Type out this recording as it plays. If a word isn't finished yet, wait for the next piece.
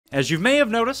As you may have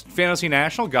noticed, Fantasy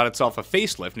National got itself a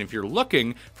facelift, and if you're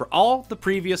looking for all the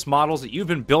previous models that you've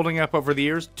been building up over the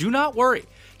years, do not worry.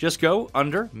 Just go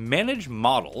under Manage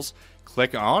Models,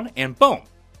 click on, and boom,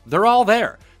 they're all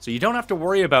there. So you don't have to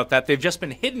worry about that. They've just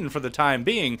been hidden for the time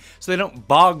being, so they don't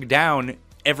bog down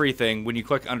everything when you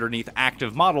click underneath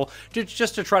active model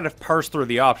just to try to parse through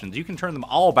the options. You can turn them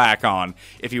all back on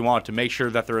if you want to make sure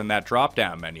that they're in that drop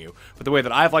down menu. But the way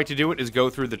that I've liked to do it is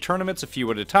go through the tournaments a few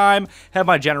at a time, have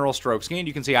my general strokes gained.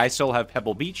 You can see I still have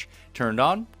Pebble Beach turned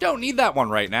on. Don't need that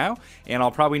one right now, and I'll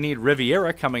probably need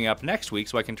Riviera coming up next week,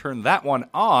 so I can turn that one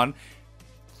on,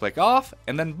 click off,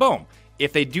 and then boom.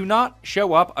 If they do not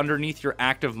show up underneath your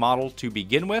active model to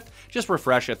begin with, just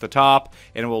refresh at the top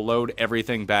and it will load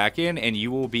everything back in and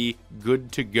you will be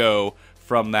good to go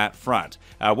from that front.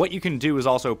 What you can do is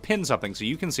also pin something, so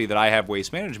you can see that I have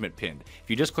Waste Management pinned. If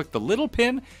you just click the little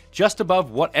pin just above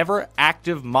whatever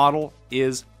active model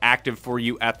is active for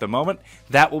you at the moment,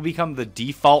 that will become the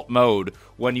default mode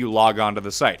when you log on to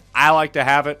the site. I like to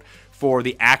have it for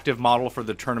the active model for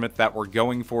the tournament that we're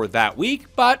going for that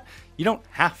week, but you don't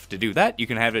have to do that. You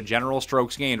can have a general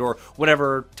strokes gained or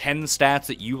whatever 10 stats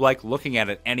that you like looking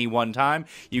at any one time.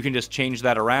 You can just change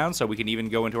that around, so we can even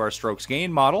go into our strokes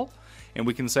gained model and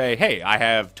we can say, hey, I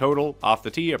have total, off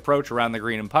the tee, approach, around the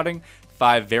green, and putting.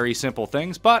 5 very simple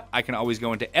things, but I can always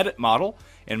go into edit model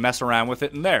and mess around with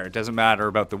it in there. It doesn't matter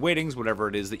about the weightings, whatever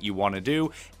it is that you want to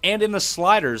do. And in the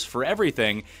sliders for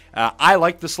everything, I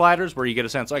like the sliders where you get a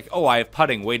sense like, oh, I have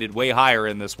putting weighted way higher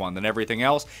in this one than everything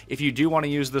else. If you do want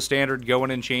to use the standard, go in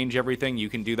and change everything, you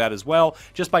can do that as well,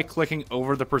 just by clicking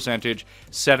over the percentage,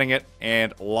 setting it,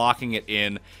 and locking it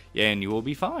in, and you will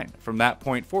be fine. From that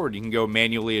point forward, you can go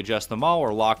manually adjust them all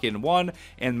or lock in one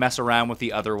and mess around with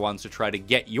the other ones to try to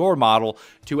get your model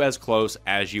to as close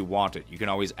as you want it. You can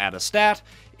always add a stat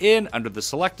in under the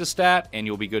select a stat and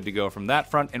you'll be good to go from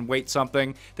that front and weight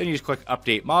something. Then you just click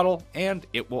update model and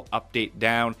it will update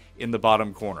down in the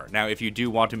bottom corner. Now, if you do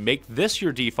want to make this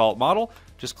your default model,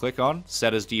 just click on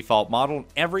set as default model, and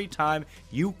every time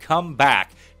you come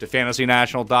back to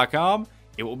fantasynational.com,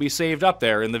 it will be saved up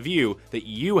there in the view that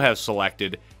you have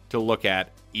selected to look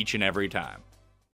at each and every time.